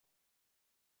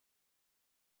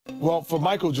Well, for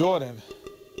Michael Jordan,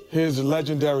 his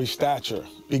legendary stature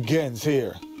begins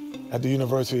here at the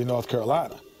University of North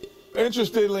Carolina.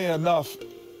 Interestingly enough,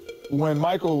 when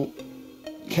Michael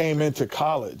came into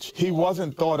college, he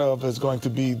wasn't thought of as going to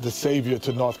be the savior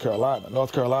to North Carolina.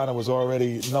 North Carolina was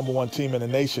already #1 team in the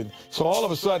nation. So all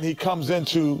of a sudden he comes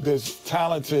into this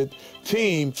talented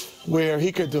team where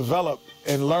he could develop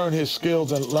and learn his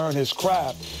skills and learn his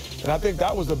craft. And I think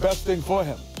that was the best thing for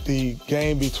him. The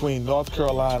game between North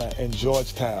Carolina and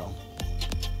Georgetown.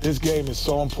 This game is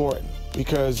so important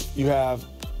because you have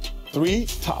 3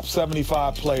 top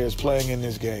 75 players playing in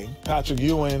this game. Patrick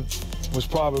Ewing was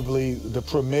probably the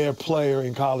premier player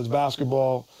in college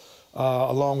basketball,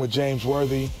 along with James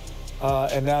Worthy.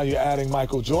 And now you're adding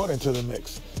Michael Jordan to the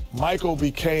mix. Michael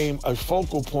became a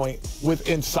focal point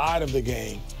inside of the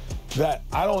game that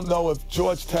I don't know if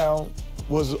Georgetown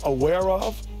was aware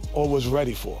of or was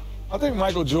ready for. I think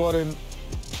Michael Jordan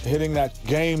hitting that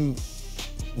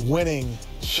game-winning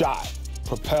shot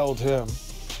propelled him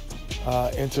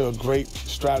into a great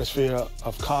stratosphere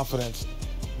of confidence.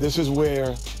 This is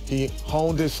where he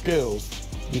honed his skills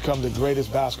to become the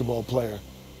greatest basketball player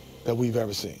that we've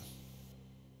ever seen.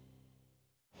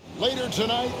 Later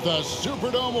tonight, the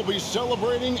Superdome will be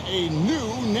celebrating a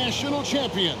new national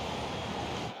champion.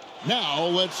 Now,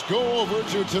 let's go over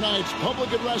to tonight's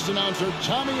public address announcer,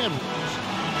 Tommy Edwards.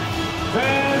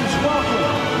 Fans,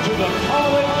 welcome to the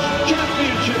College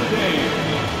Championship Game.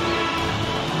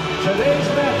 Today's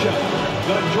matchup,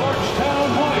 the Georgetown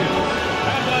Hoyas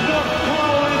and the North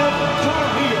Carolina Tar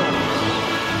Heels.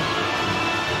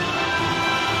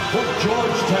 For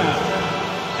Georgetown,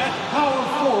 at power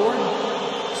forward,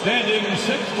 standing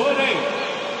 6'8",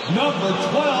 number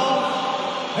 12,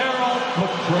 Harold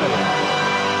McCray.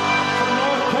 For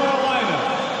North Carolina,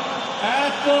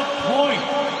 at the point,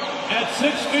 at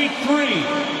 6'3",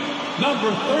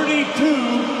 number 32,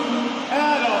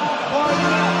 Adam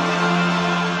Barnett.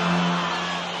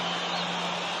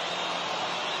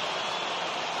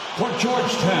 For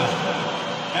Georgetown,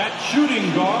 at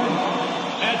shooting guard,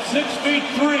 at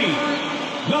 6'3",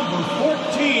 number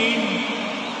 14,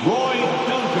 Roy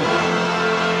Duncan.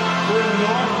 For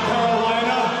North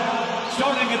Carolina,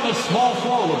 starting at the small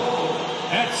forward,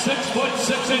 at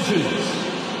 6'6",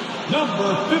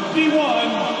 number 51,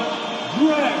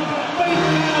 Greg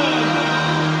Bateman.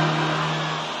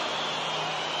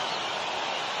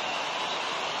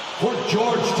 For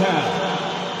Georgetown,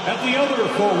 at the other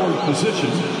forward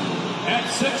position, at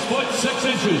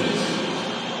 6'6",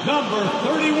 number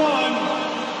 31,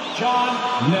 John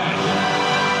Nash.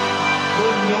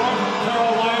 For North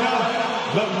Carolina,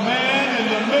 the man in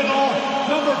the middle,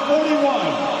 number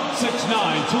 41,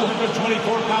 6'9",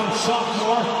 224-pound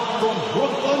sophomore from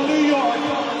Brooklyn, New York,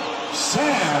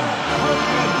 Sam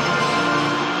Perkins.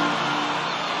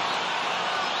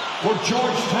 For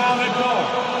Georgetown at guard,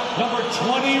 number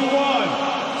 21,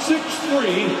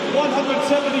 6'3",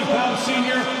 170-pound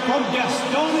senior from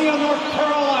Gastonia, North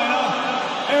Carolina,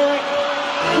 Eric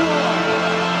Floyd.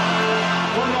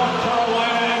 For North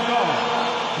Carolina at guard,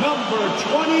 number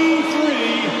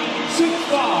 23,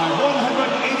 6'5",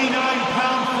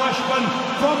 189-pound freshman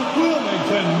from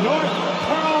Wilmington, North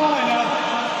Carolina,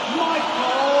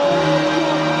 Michael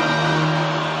Jordan.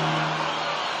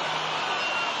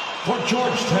 For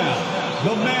Georgetown,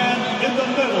 the man in the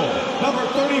middle, number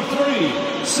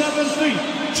 33, 7 feet,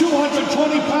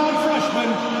 220-pound freshman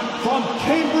from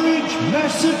Cambridge,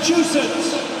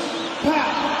 Massachusetts,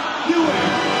 Pat Ewing.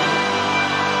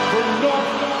 For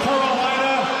North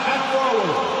Carolina at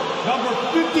forward, number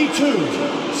 52,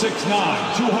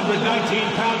 6'9",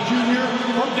 219-pound junior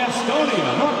from Gastonia,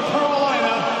 North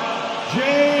Carolina,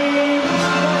 James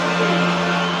Worthy.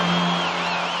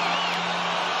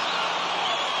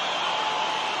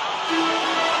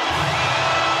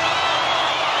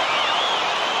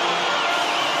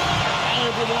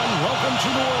 Welcome to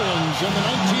New Orleans in the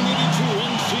 1982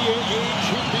 NCAA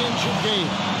Championship game,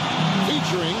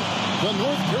 featuring the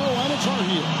North Carolina Tar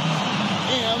Heels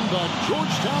and the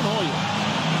Georgetown Hoyas.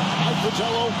 Mike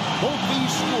Fratello, both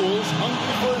these schools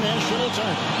hungry for a national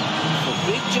title. For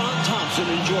Big John Thompson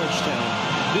in Georgetown,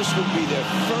 this would be their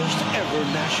first ever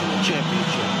national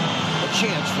championship. A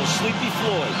chance for Sleepy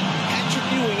Floyd, Patrick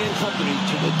Ewing and company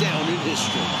to go down in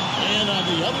history. And on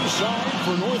the other side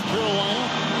for North Carolina,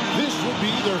 this would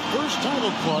be their first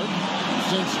title card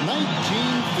since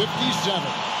 1957.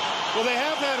 Well, they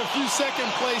have had a few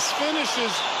second-place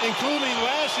finishes, including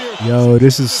last year. Yo,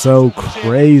 this is so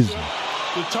crazy.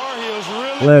 The Tar Heels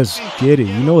really. Let's get it.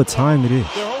 You know what time it is.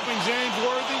 They're hoping James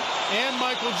Worthy and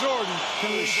Michael Jordan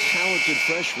can These talented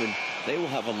freshmen, they will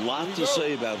have a lot to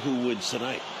say about who wins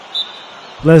tonight.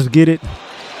 Let's get it.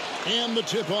 And the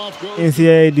tip-off goes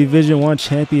NCAA Division I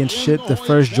championship, the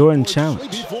first Jordan challenge.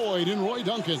 Sleepy Floyd and Roy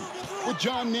Duncan, with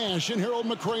John Nash and Harold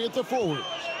McRae at the forwards.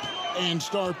 And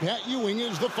star Pat Ewing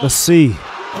is the Let's see.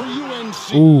 For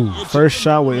UNC, Ooh, it's first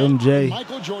shot with MJ.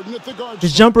 Michael Jordan at the guard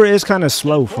His spot. jumper is kind of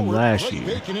slow from Forward, last Craig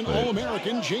year. Bacon and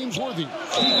All-American James Worthy.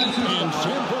 And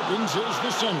Sam Perkins is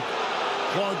the center.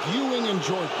 Clark Ewing and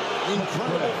Jordan,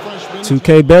 incredible freshmen.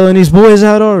 2K bailing these boys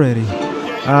out already.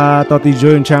 I thought these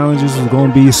Jordan challenges was going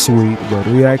to be sweet, but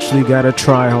we actually got to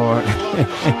try hard.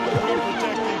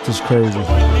 This is crazy.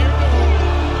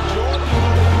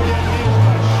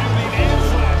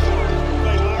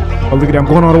 Oh, look at that. I'm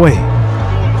going all the way.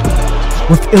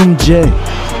 With MJ.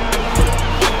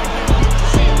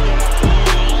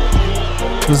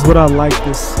 This is what I like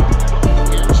this.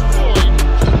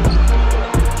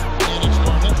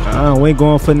 We ain't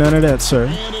going for none of that, sir.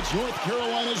 And it's North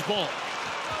Carolina's ball.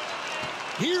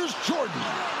 Here's Jordan.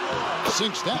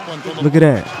 Sinks that one from the Look at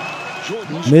that.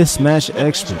 Jordan. Mismatch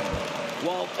expert.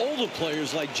 While older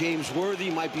players like James Worthy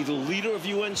might be the leader of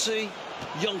UNC,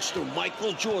 youngster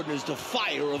Michael Jordan is the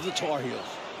fire of the Tar Heels.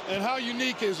 And how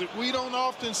unique is it? We don't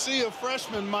often see a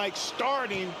freshman, Mike,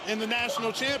 starting in the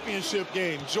national championship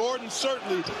game. Jordan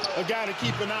certainly a guy to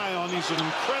keep an eye on. He's an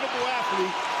incredible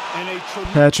athlete and a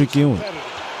tremendous Patrick Ewing. competitor.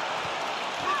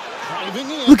 Driving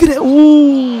in. Look at that.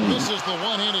 Ooh. This is the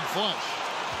one-handed flush.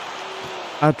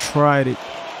 I tried it.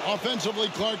 Offensively,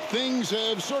 Clark, things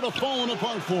have sort of fallen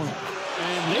apart for him.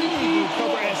 And they need to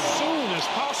recover as soon as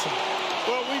possible.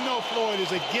 Well, we know Floyd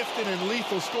is a gifted and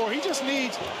lethal scorer. He just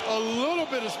needs a little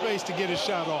bit of space to get his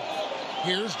shot off.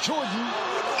 Here's Jordan.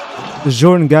 Does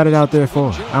Jordan got it out there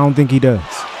for him? I don't think he does.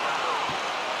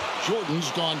 Jordan's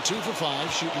gone 2 for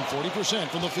 5, shooting 40%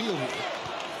 from the field here.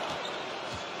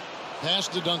 Pass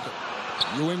to Duncan.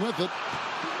 Ewing with it.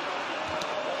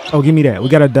 Oh, give me that. We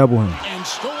got to double him. And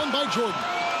stolen by Jordan.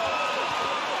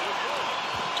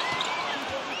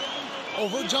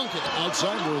 Over Duncan.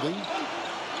 Outside Worthy.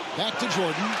 Back to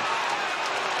Jordan.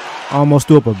 Almost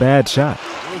threw up a bad shot.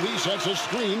 Worthy sets a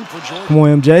screen for Jordan. Come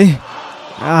on, MJ.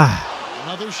 Ah,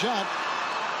 Another shot.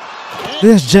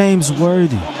 there's James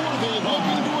Worthy. Worthy looking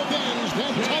to avenge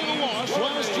that title loss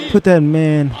last year. Put that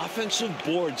man Offensive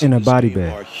boards in a this body game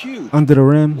bag. are huge. Under the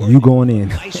rim, you going in.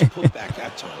 Nice putback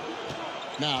that time.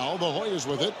 Now the Hoyas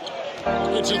with it.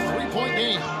 It's a 3-point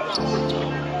game.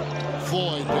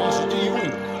 Floyd passes to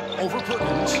Ewing. Over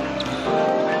Perkins.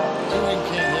 Ewing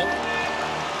can't hit.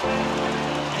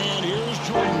 And here's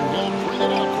Jordan. He'll bring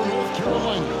it out for North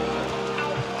Carolina.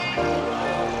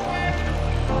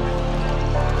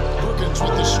 Perkins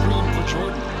with the screen for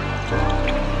Jordan.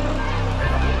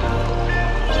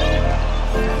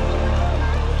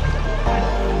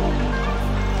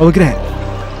 Oh, look at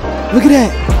that. Look at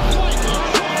that.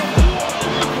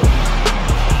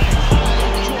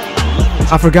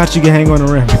 I forgot you can hang on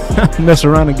the rim. Mess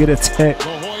around and get a tech. The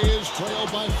Hoyas trail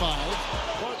by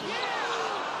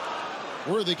 5.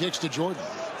 Worthy kicks to Jordan.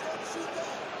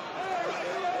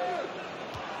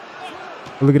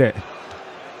 Look at that.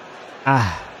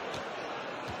 Ah.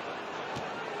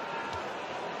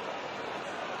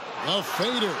 The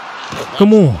fader.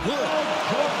 Come on. Good.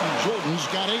 Jordan's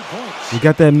got 8 points. We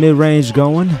got that mid-range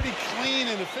going. Pretty clean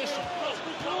and efficient.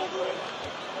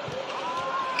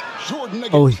 Jordan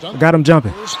Oh, against I Duncan. got him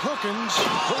jumping. Here's Perkins.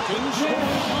 Perkins on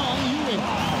Ewing.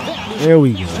 That is There we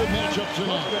a go. decent matchup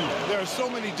tonight. There are so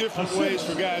many different ways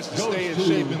for guys to stay in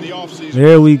shape in the offseason.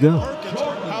 There we go. Perkins,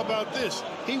 how about this?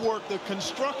 He worked the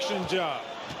construction job.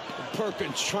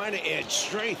 Perkins trying to add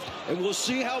strength, and we'll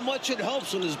see how much it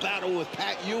helps in his battle with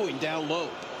Pat Ewing down low.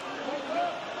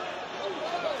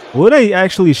 Will they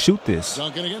actually shoot this?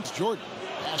 Duncan against Jordan.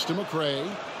 Pass to McRae.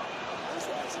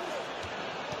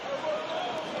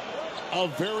 A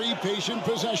very patient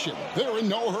possession. They're in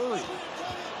no hurry.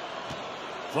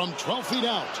 From 12 feet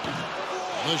out.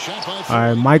 The shot by All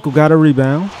right, Michael got a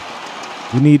rebound.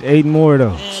 We need 8 more of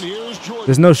those. And here's Jordan.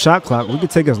 There's no shot clock. We can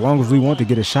take as long as we want to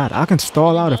get a shot. I can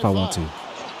stall out if I want to.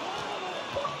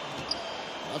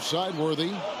 Left side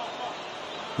Worthy.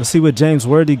 Let's see what James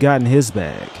Worthy got in his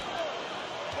bag.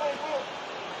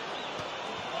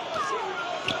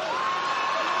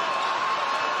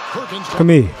 Perkins. Come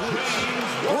here.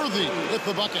 Worthy with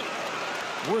the bucket.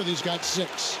 Worthy's got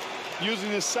 6.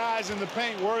 Using his size in the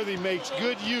paint, Worthy makes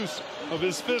good use of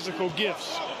his physical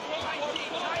gifts.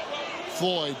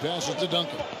 Floyd passes to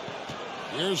Duncan.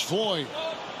 Here's Floyd.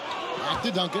 Back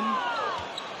to Duncan.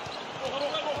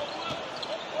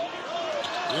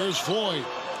 Here's Floyd.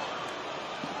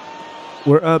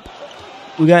 We're up.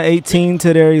 We got 18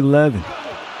 to their 11.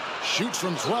 Shoots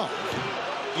from 12.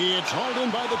 It's hauled in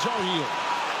by the Tar Heels.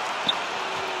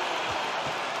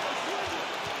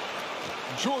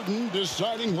 Jordan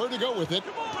deciding where to go with it.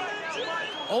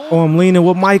 Oh, I'm leaning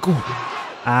with Michael.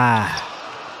 Well,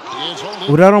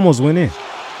 that almost went in.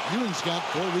 Ewing's got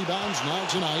 4 rebounds now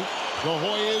tonight. The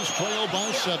Hoyas trail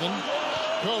by 7.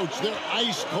 Coach, they're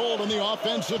ice cold on the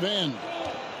offensive end.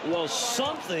 Well,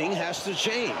 something has to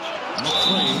change.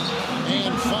 McCray,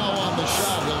 and foul on the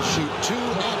shot. He'll shoot 2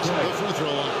 at the free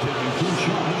throw line.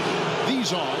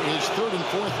 These are his 3rd and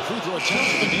 4th free throw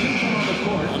attempts of the game.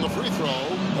 And the free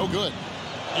throw, no good.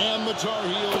 And the Tar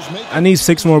Heels make. I need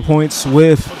 6 more points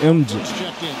with MJ.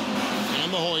 Checked in.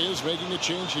 And the Hoyas making a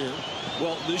change here.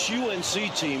 Well, this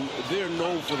UNC team, they're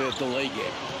known for their delay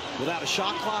game. Without a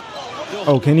shot clock,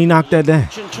 oh, can he knock that down?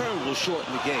 in turn will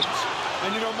shorten the games.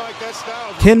 And you know, Mike, that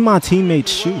style Can my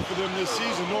teammates shoot? for them this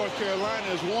season. North Carolina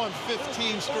has won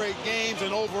 15 straight games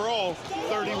and overall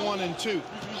 31-2.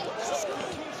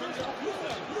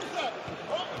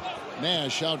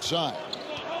 Nash outside.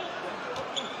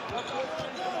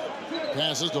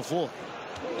 Passes to Ford.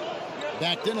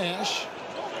 Back to Nash.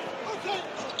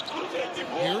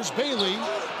 Here's Bailey.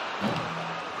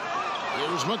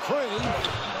 Here's McCray.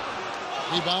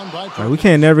 Rebound by. Right, we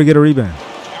can't never get a rebound.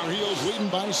 Tar Heels leading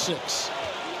by 6. Oh,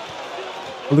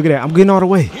 look at that. I'm getting all the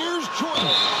way. Here's Jordan.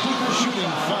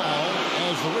 Shooting foul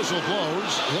as the whistle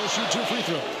blows. He'll shoot 2 free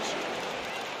throws.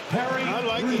 I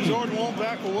like that Jordan won't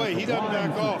back away. He doesn't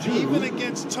back off. Even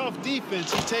against tough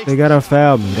defense, he takes. They got to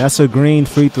foul me. That's a green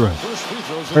free throw. First free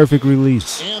throws. Perfect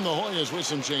release. And the Hoyas with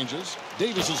some changes.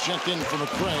 Davis is checked in for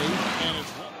McCray. And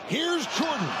it's, here's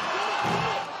Jordan.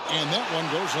 And that one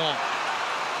goes long.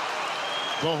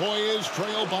 The Hoyas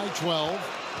trail by 12.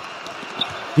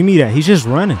 Give me that. He's just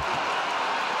running.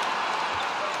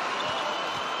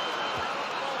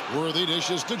 Worthy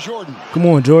dishes to Jordan. Come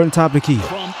on, Jordan, top of the key.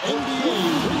 From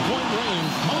NBA three-point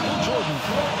range, Michael Jordan.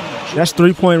 That's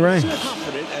 3-point range.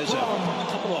 Confident as ever.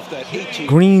 Coming off that 18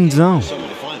 Green zone.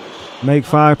 Make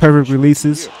 5 perfect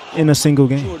releases in a single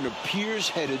game. Jordan appears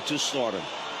headed to stardom.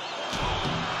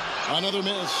 Another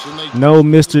miss. And they No,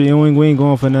 Mr. Ewing, we ain't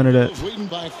going for none of that. leading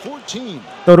by 14.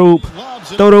 Throw the hoop.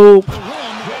 Lobs it Throw the hoop. to the rim,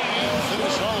 and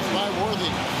finished off by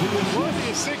Worthy. Worthy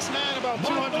is 6'9", about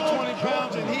 220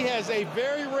 pounds, and he has a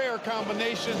very rare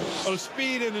combination of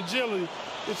speed and agility.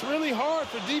 It's really hard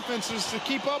for defenses to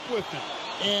keep up with him.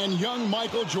 And young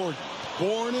Michael Jordan,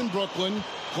 born in Brooklyn.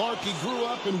 Clark, he grew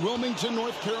up in Wilmington,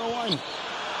 North Carolina.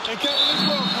 And Kevin, this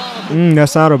well chronicled.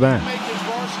 That's out of bounds. Make his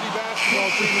varsity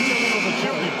basketball team until he was a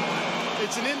junior.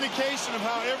 It's an indication of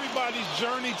how everybody's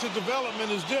journey to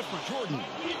development is different. Jordan.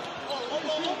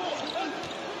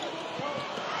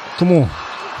 Come on.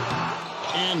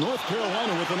 And North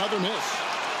Carolina with another miss.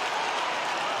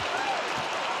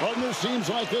 Partner, seems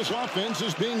like this offense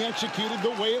is being executed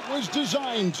the way it was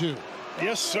designed to.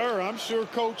 Yes, sir. I'm sure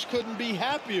Coach couldn't be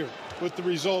happier with the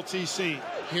results he's seen.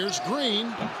 Here's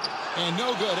Green. And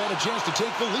no good. Had a chance to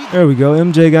take the lead. There we go.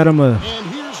 MJ got him a. And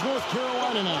here's North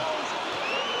Carolina now.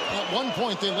 At one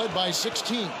point, they led by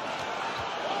 16.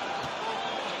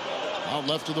 Out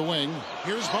left to the wing.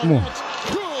 Here's Barnett.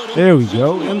 Good. There we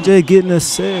go. MJ getting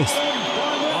assist.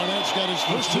 Barnett's got his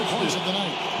first 2 points of the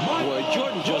night. Boy,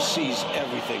 Jordan just sees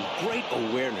everything. Great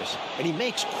awareness, and he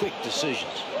makes quick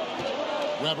decisions.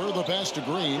 Weber, the pass to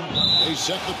Green. They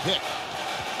set the pick.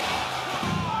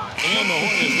 And the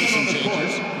Hornets with some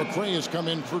changes. McCray has come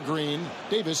in for Green.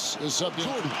 Davis is subbed in.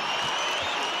 Jordan.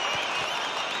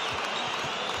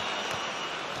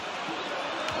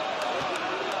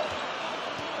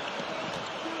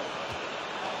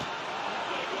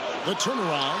 The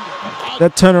turnaround.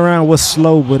 That turnaround was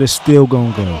slow, but it's still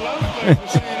going to go. A lot of players are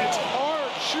saying it's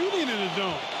hard shooting in a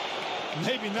dome.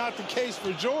 Maybe not the case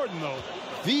for Jordan, though.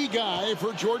 The guy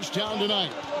for Georgetown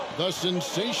tonight, the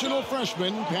sensational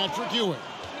freshman, Patrick Ewing.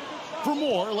 For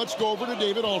more, let's go over to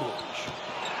David Aldridge.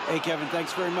 Hey, Kevin,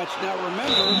 thanks very much. Now,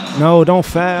 remember... No, don't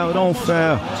foul. Don't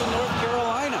foul. ...to North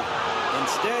Carolina.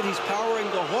 Instead, he's powering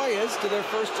the Hoyas to their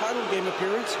first title game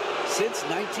appearance since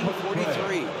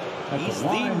 1943. He's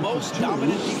the most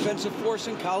dominant defensive force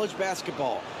in college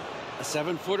basketball. A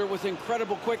 7-footer with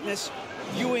incredible quickness,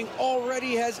 Ewing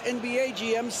already has NBA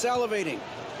GMs salivating.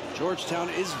 Georgetown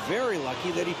is very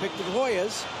lucky that he picked the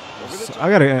Hoyas over the I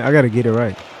gotta get it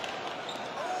right.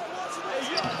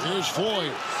 Here's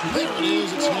Floyd. There it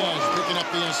is. It's Nash picking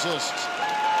up the assists.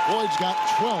 Floyd's got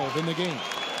 12 in the game.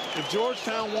 If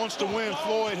Georgetown wants to win,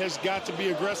 Floyd has got to be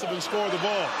aggressive and score the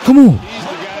ball. Come on. He's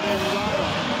the guy they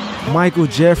rely on. Michael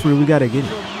Jeffrey, we gotta get it.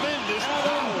 Tremendous.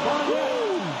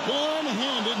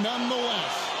 One-handed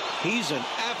nonetheless. He's an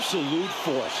absolute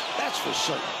force, that's for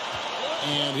certain.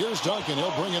 And here's Duncan.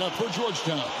 He'll bring it up for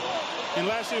Georgetown. In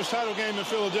last year's title game in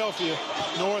Philadelphia,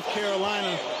 North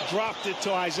Carolina dropped it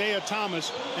to Isaiah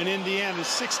Thomas and Indiana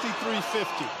 63-50.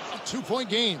 2-point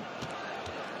game.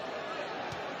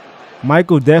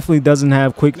 Michael definitely doesn't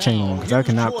have quick chain because I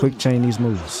cannot quick chain these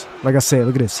moves. Like I said,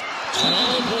 look at this.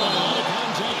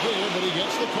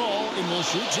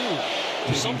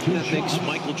 Something that makes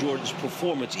Michael Jordan's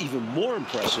performance even more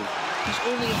impressive. He's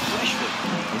only a freshman,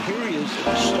 and here he is in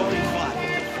the starting five of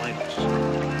the finals.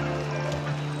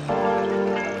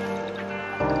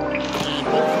 And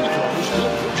both free throws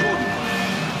good for Jordan.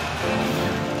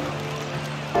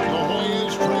 The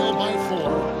Hoyas trail by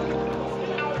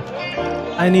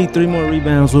 4. I need 3 more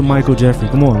rebounds with Michael Jeffrey.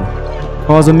 Come on.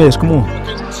 Pause a miss. Come on.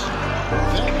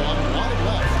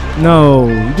 No,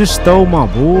 you just stole my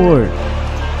board.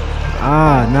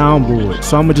 Ah, now I'm bored.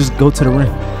 So I'm going to just go to the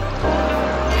rim.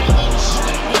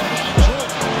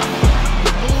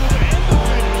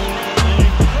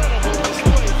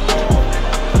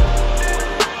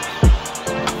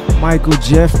 Michael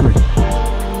Jeffrey.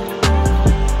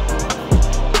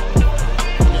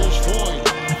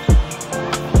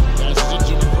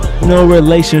 No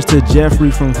relations to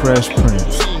Jeffrey from Fresh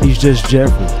Prince. He's just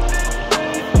Jeffrey.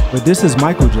 But this is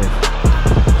Michael Jeffrey.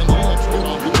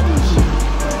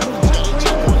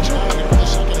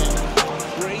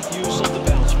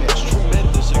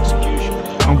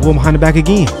 I'm going behind the back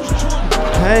again.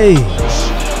 Hey.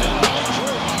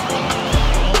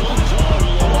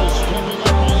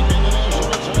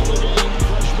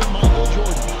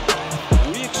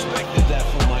 We expected that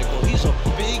from Michael. He's a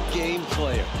big game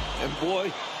player. And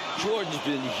boy, Jordan's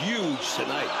been huge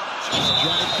tonight.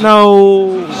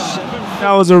 No.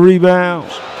 That was a rebound.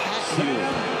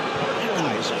 That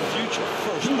guy is a future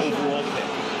first overall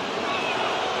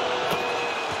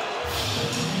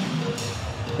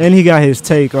pick. And he got his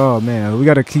take. Oh, man. We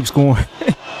got to keep scoring.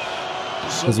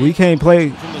 Because we can't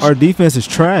play. Our defense is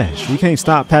trash. We can't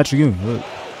stop Patrick Ewing. Look.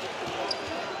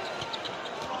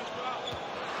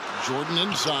 Jordan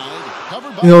inside.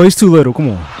 Covered by No, he's too little. Come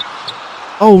on.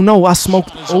 Oh, no. I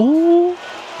smoked. Oh.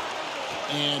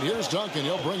 And here's Duncan.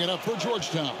 He'll bring it up for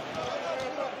Georgetown.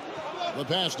 The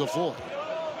pass to Ford.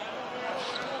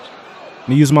 Let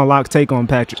me use my lock take on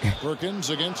Patrick. Perkins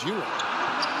against Ewing.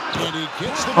 And he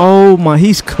gets the Oh, my.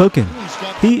 He's cooking.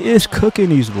 He is cooking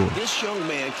these boys. This young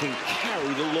man can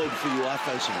carry the load for you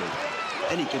offensively.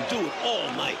 And he can do it all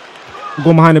night. I'm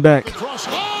going behind the back. cross.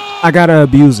 I got to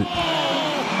abuse it.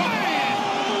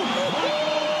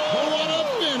 What a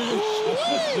finish.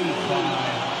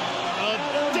 A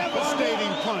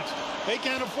devastating punch. They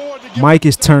can't afford to give Mike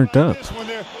is turned up. this when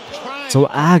they're trying. So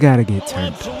I got to get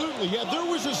turned up. Absolutely. Yeah, there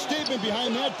was a statement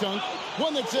behind that dunk.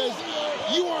 One that says,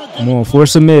 you aren't Come on.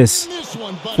 Force a miss. this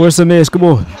one, buddy. Force a miss. Come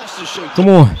on. Has to show Come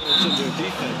on. confidence in their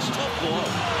defense.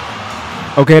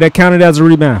 Tough blow. Okay, that counted as a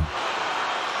rebound.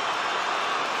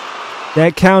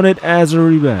 That counted as a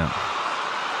rebound.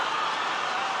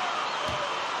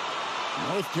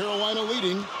 North Carolina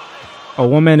leading. Oh,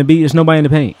 one man to beat. There's nobody in the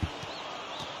paint.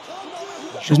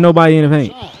 There's nobody in the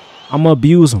paint. I'm going to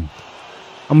abuse him.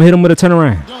 I'm going to hit him with a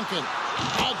turnaround. Duncan.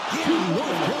 Out to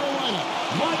North Carolina.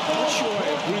 I'm not sure I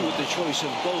agree with the choice of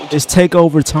going to It's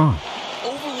takeover time.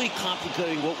 overly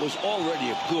complicating what was already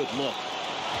a good look.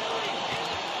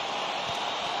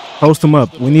 Post him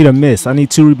up. We need a miss. I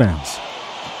need 2 rebounds.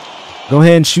 Go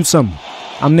ahead and shoot something.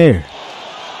 I'm there.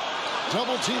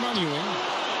 Double team on Ewing.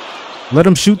 Let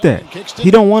him shoot that.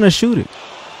 He don't want to shoot it.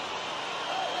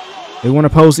 They want to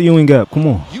post Ewing up. Come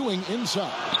on. Ewing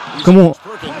inside. Come on.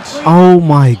 Perkins. Oh,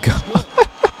 my God.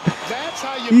 That's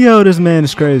how you Yo, this man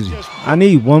is crazy. I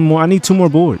need 1 more. I need 2 more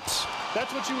boards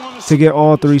That's what you want to to see. get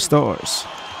all 3 stars.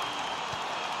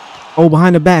 Oh,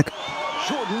 behind the back.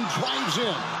 Jordan drives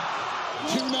in.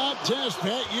 Do not test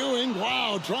Pat Ewing.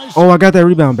 Wow. Tries Oh, I got that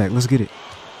rebound back. Let's get it.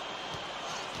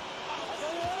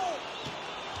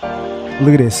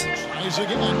 Look at this. tries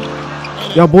again.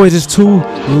 And Y'all boys is too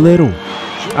little.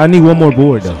 I need 1 more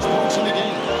board, though. points in the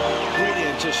game. Great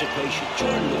anticipation.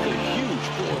 Jordan with a huge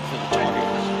board for the target.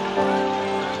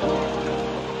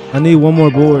 I need 1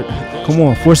 more board. Come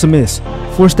on. Force a miss.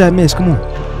 Force that miss. Come on.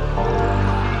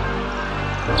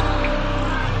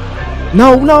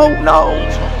 No, no, no.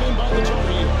 It's hauled in by the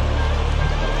target.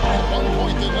 At 1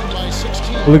 point, they win by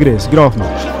 16. Look at this. Get off me.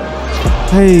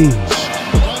 Hey. Dunk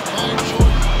by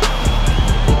Jordan.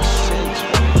 Sense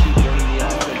when you keep running the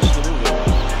offense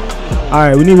through. All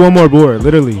right. We need 1 more board.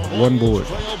 Literally 1 board.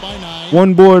 Trail by 9.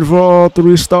 1 board for all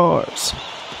 3 stars.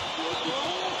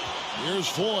 Here's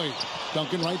Floyd.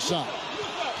 Duncan right side.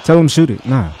 Tell him to shoot it.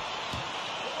 Nah.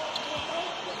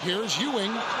 Here's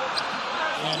Ewing.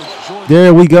 And it's Jordan.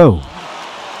 There we go.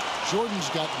 Jordan's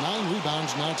got 9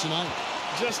 rebounds now tonight.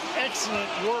 Just excellent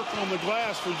work on the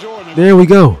glass for Jordan. There we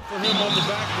go. For him on the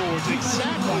backboards,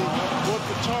 exactly what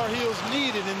the Tar Heels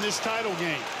needed in this title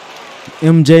game.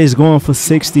 MJ's going for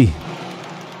 60. The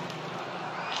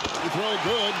throw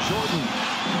good, Jordan.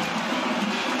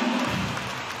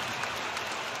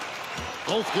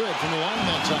 Both good from the line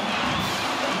that time.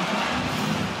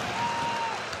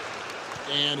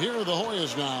 And here are the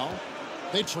Hoyas now.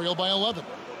 They trail by 11.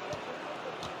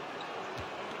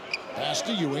 Pass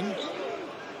to Ewing.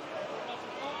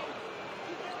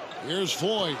 Here's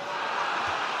Floyd.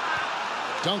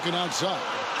 Duncan outside.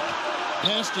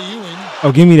 Pass to Ewing.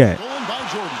 Oh, give me that. Going by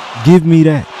Jordan. Give me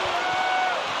that.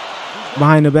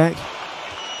 Behind the back.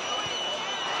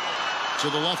 To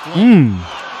the left wing.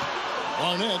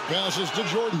 Barnett passes to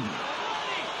Jordan.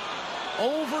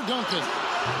 Over Duncan.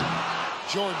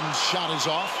 Jordan's shot is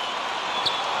off.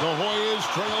 The Hoyas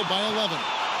trail by 11.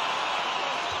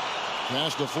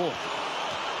 Pass to Floyd.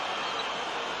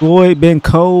 Floyd been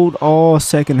cold all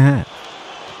second half.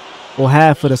 Or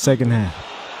half of the second half.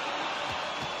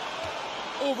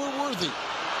 Over Worthy.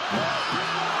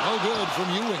 No good from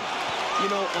Ewing. You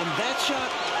know, on that shot,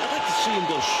 I'd like to see him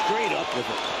go straight up with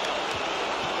it.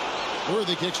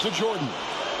 Worthy kicks to Jordan.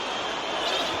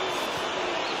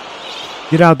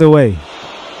 Get out the way.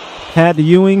 Pat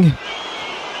Ewing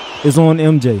is on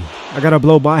MJ. I got to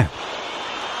blow by him.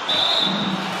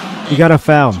 You got to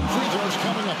foul me. Free throws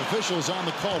coming up. Officials on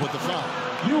the call with the foul.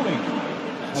 Ewing.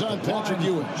 It's on Patrick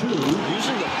Ewing.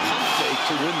 Using the pump fake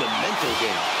to win the mental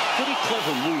game. Pretty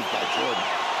clever move by Jordan.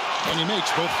 And he makes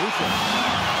both free throws.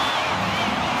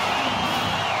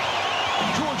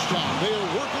 Georgetown, they are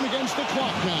working against the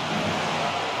clock now.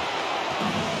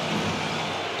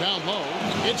 Down low,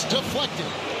 it's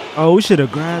deflected. Oh, we should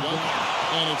have grabbed it.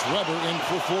 And it's Weber in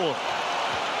for 4.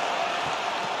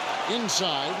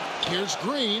 Inside, here's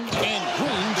Green, and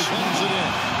Green sends it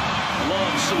in.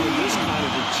 Love seeing this kind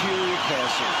of interior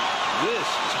passing. This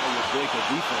is how you break a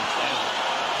defense down.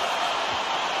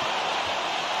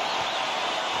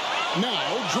 Now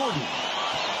Jordan.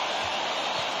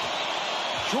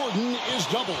 Jordan is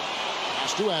doubled.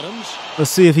 Pass to Adams.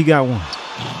 Let's see if he got one.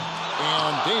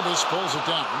 And Davis pulls it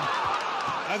down.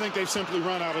 I think they've simply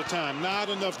run out of time. Not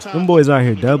enough time. Them boys out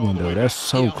here doubling, though. That's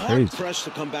so crazy. Hard pressed to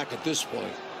come back at this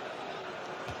point.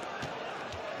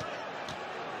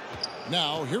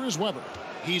 Now, here is Weber.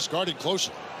 He's guarded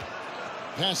closely.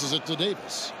 Passes it to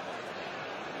Davis.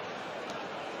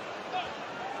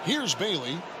 Here's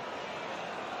Bailey.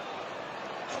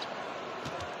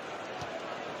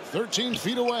 13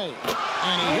 feet away.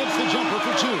 And he hits the jumper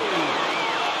for 2.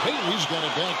 Bailey's got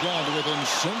it back down to within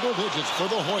single digits for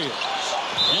the Hoyas.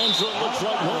 And so it looks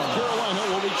like North Carolina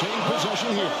will retain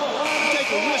possession here.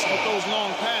 Take a risk with those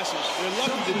long passes. They're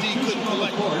lucky the D couldn't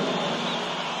collect.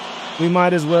 We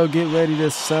might as well get ready to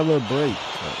celebrate.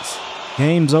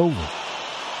 Game's over.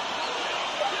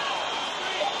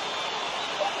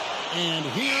 And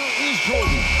here is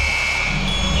Jordan.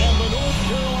 And the North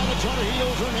Carolina Tar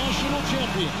Heels are national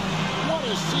champion. What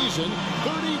a season.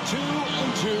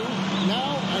 32-2.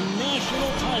 Now a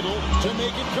national title to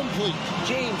make it complete.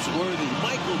 James Worthy,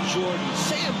 Michael Jordan,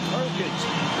 Sam Perkins.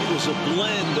 It was a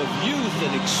blend of youth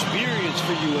and experience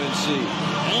for UNC.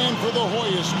 And for the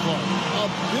Hoyas club, a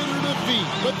bitter defeat,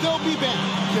 but they'll be back.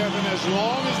 Kevin, as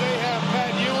long as they have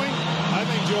Pat Ewing, I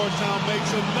think Georgetown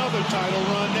makes another title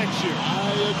run next year.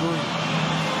 I agree.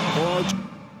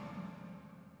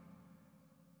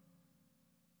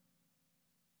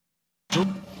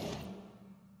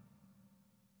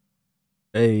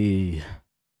 Hey,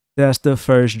 that's the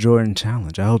first Jordan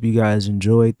Challenge. I hope you guys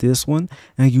enjoyed this one,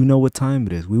 and you know what time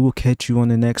it is. We will catch you on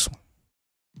the next one.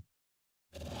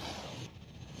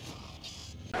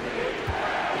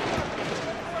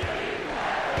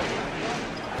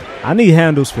 I need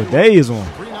handles for days on.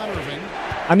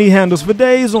 I need handles for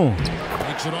days on.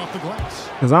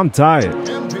 Because I'm tired.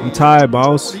 I'm tired,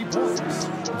 boss.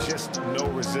 Just no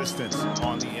resistance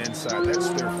on the inside. That's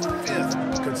their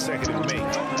 5th consecutive make in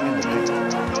the paint.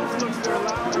 Those looks they're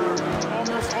allowed are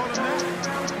almost automatic.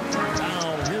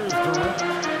 Now here's Durant.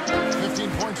 15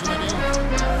 points in the game.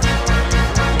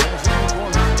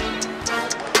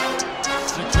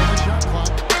 6 on the shot clock.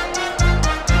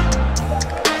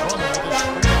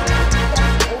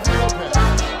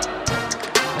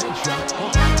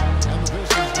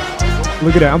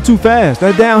 Look at that. I'm too fast.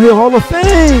 That downhill Hall of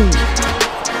Fame.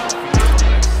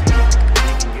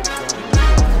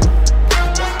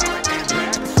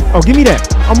 Oh, give me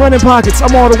that. I'm running pockets.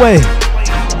 I'm all the way.